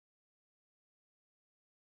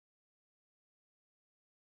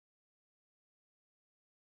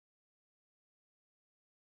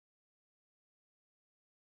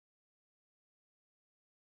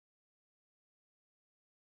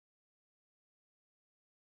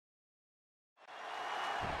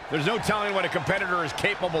There's no telling what a competitor is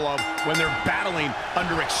capable of when they're battling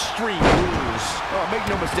under extreme rules. Oh, make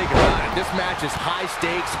no mistake about it. This match is high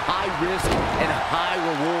stakes, high risk, and high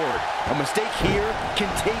reward. A mistake here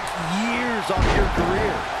can take years off your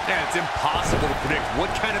career. And it's impossible to predict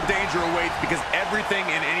what kind of danger awaits because everything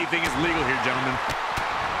and anything is legal here, gentlemen.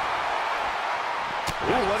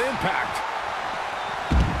 Ooh, what impact.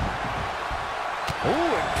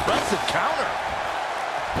 Ooh, impressive counter.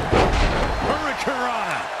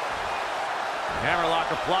 Hurricanrana. Hammerlock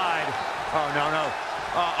applied. Oh, no, no.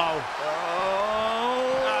 Uh-oh.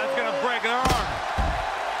 Oh, it's going to break an arm.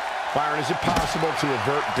 Byron, is it possible to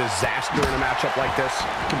avert disaster in a matchup like this?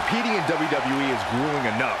 Competing in WWE is grueling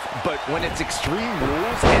enough, but when it's extreme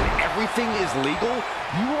rules and everything is legal,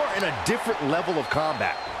 you are in a different level of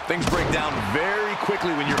combat. Things break down very quickly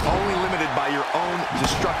when you're only limited by your own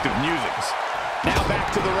destructive musings. Now back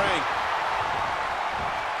to the ring.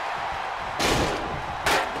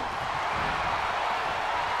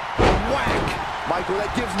 Michael,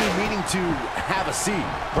 that gives me meaning to have a seat.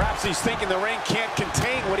 Perhaps he's thinking the ring can't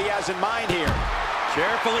contain what he has in mind here.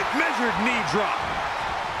 Carefully measured knee drop.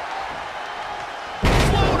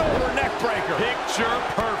 Float over neck breaker. Picture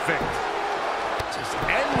perfect. Just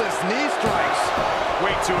endless knee strikes.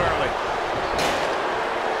 Way too early.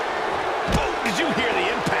 Oh, did you hear the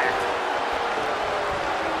impact?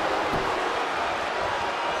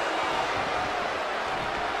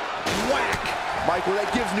 Whack. Michael,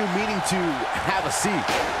 that gives new meaning to have a seat.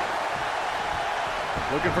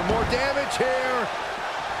 Looking for more damage here.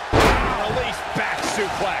 Release back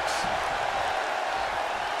suplex.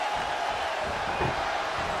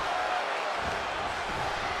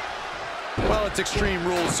 Well, it's Extreme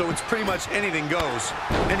Rules, so it's pretty much anything goes.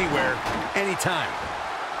 Anywhere, anytime.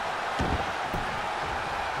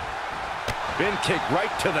 Bin kick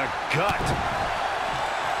right to the gut.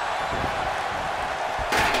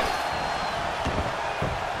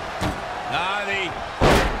 The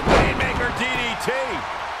Rainmaker DDT.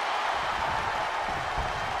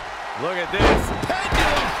 Look at this.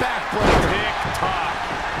 Pendulum backbreaker. Tick-tock.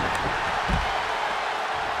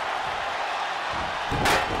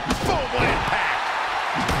 Boom, what impact.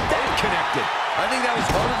 That connected. I think that was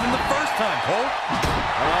harder than the first time, Cole.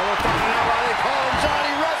 We're finding out why they call him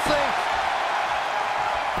Johnny Wrestling.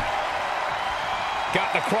 Got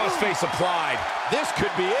the crossface applied. This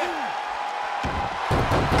could be it.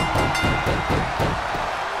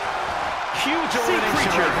 Huge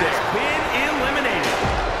elimination right there. Has been eliminated.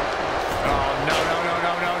 Oh, no, no, no,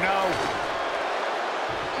 no, no, no.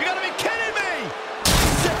 You gotta be kidding me!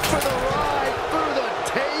 Set for the ride through the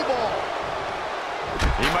table.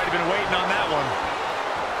 He might have been waiting on that one.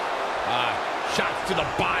 Shots to the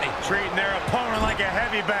body. Treating their opponent like a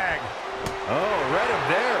heavy bag. Oh, read him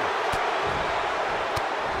there.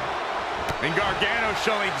 And Gargano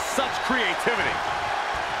showing such creativity.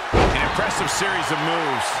 An impressive series of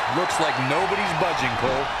moves. Looks like nobody's budging,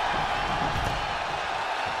 Cole.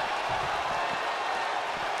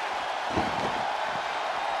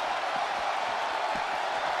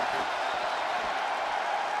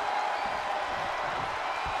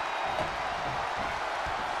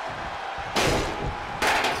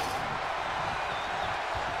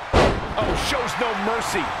 Oh, shows no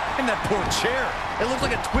mercy. And that poor chair. It looks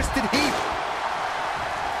like a twisted heap.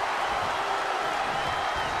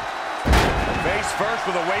 Face first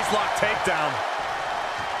with a waistlock takedown.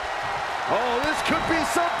 Oh, this could be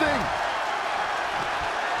something.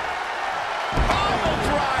 Pile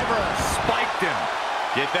driver. Spiked him.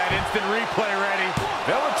 Get that instant replay ready.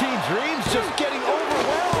 Velveteen Dream's just getting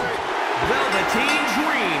overwhelmed. Velveteen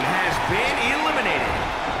Dream has been eliminated.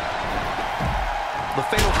 The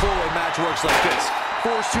Fatal 4-Way match works like this.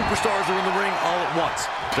 4 superstars are in the ring all at once.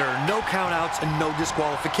 There are no countouts and no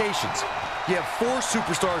disqualifications. You have 4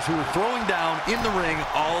 superstars who are throwing down in the ring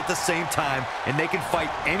all at the same time, and they can fight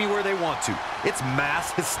anywhere they want to. It's mass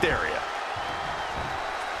hysteria.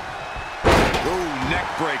 Ooh, neck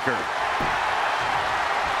breaker.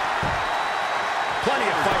 Plenty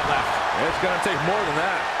of fight left. It's going to take more than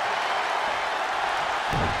that.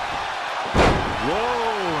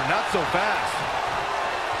 Whoa, not so fast.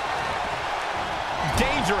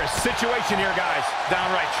 Dangerous situation here, guys.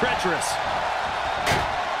 Downright treacherous.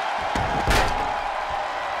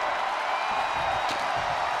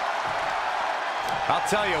 I'll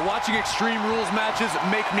tell you, watching Extreme Rules matches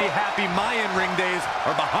make me happy my in-ring days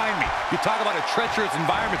are behind me. You talk about a treacherous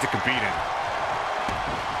environment to compete in.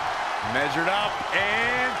 Measured up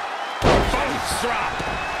and boom, drop.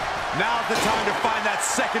 Now's the time to find that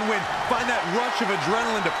second win. Find that rush of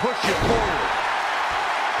adrenaline to push you forward.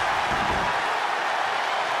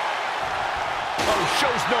 Oh,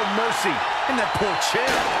 shows no mercy. And that poor chair.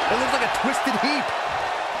 It looks like a twisted heap.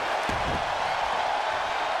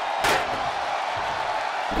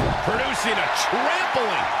 Producing a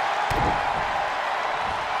trampling.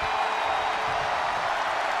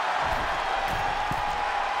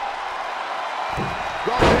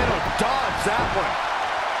 Gargano dodged that one.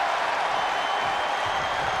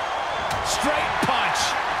 Straight punch.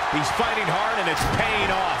 He's fighting hard and it's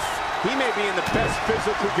paying off. He may be in the best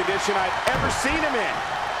physical condition I've ever seen him in.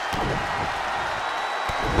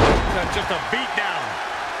 That's just a beatdown.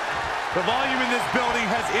 The volume in this building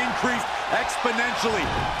has increased exponentially.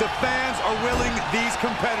 The fans are willing these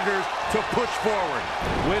competitors to push forward.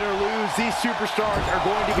 Win or lose, these superstars are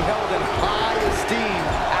going to be held in high esteem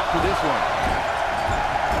after this one.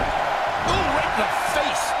 Ooh, right in the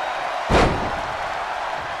face.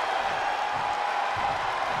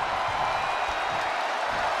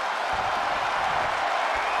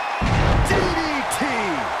 DDT!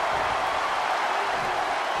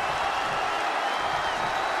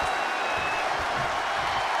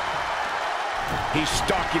 He's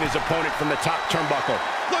stalking his opponent from the top turnbuckle.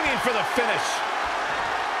 Looking for the finish.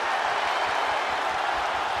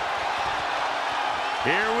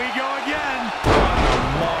 Here we go again. On the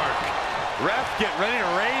mark. Ref, get ready to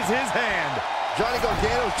raise his hand. Johnny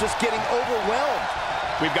Gargano's just getting overwhelmed.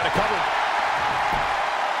 We've got it covered.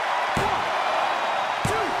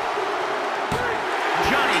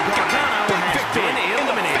 Johnny Gargano has been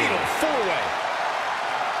eliminated. Fatal four-way.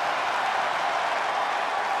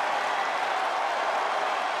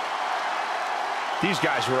 These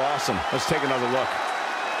guys were awesome. Let's take another look.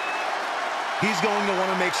 He's going to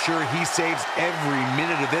want to make sure he saves every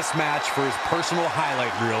minute of this match for his personal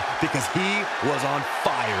highlight reel because he was on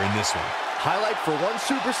fire in this one. Highlight for one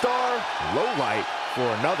superstar, low light for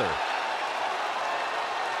another.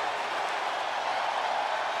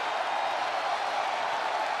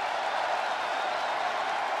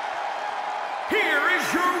 Here is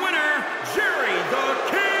your winner, Jerry the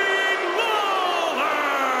King Lawler.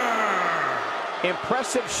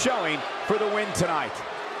 Impressive showing for the win tonight.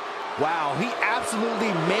 Wow, he absolutely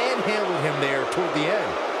manhandled him there toward the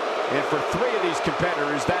end. And for three of these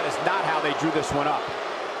competitors, that is not how they drew this one up.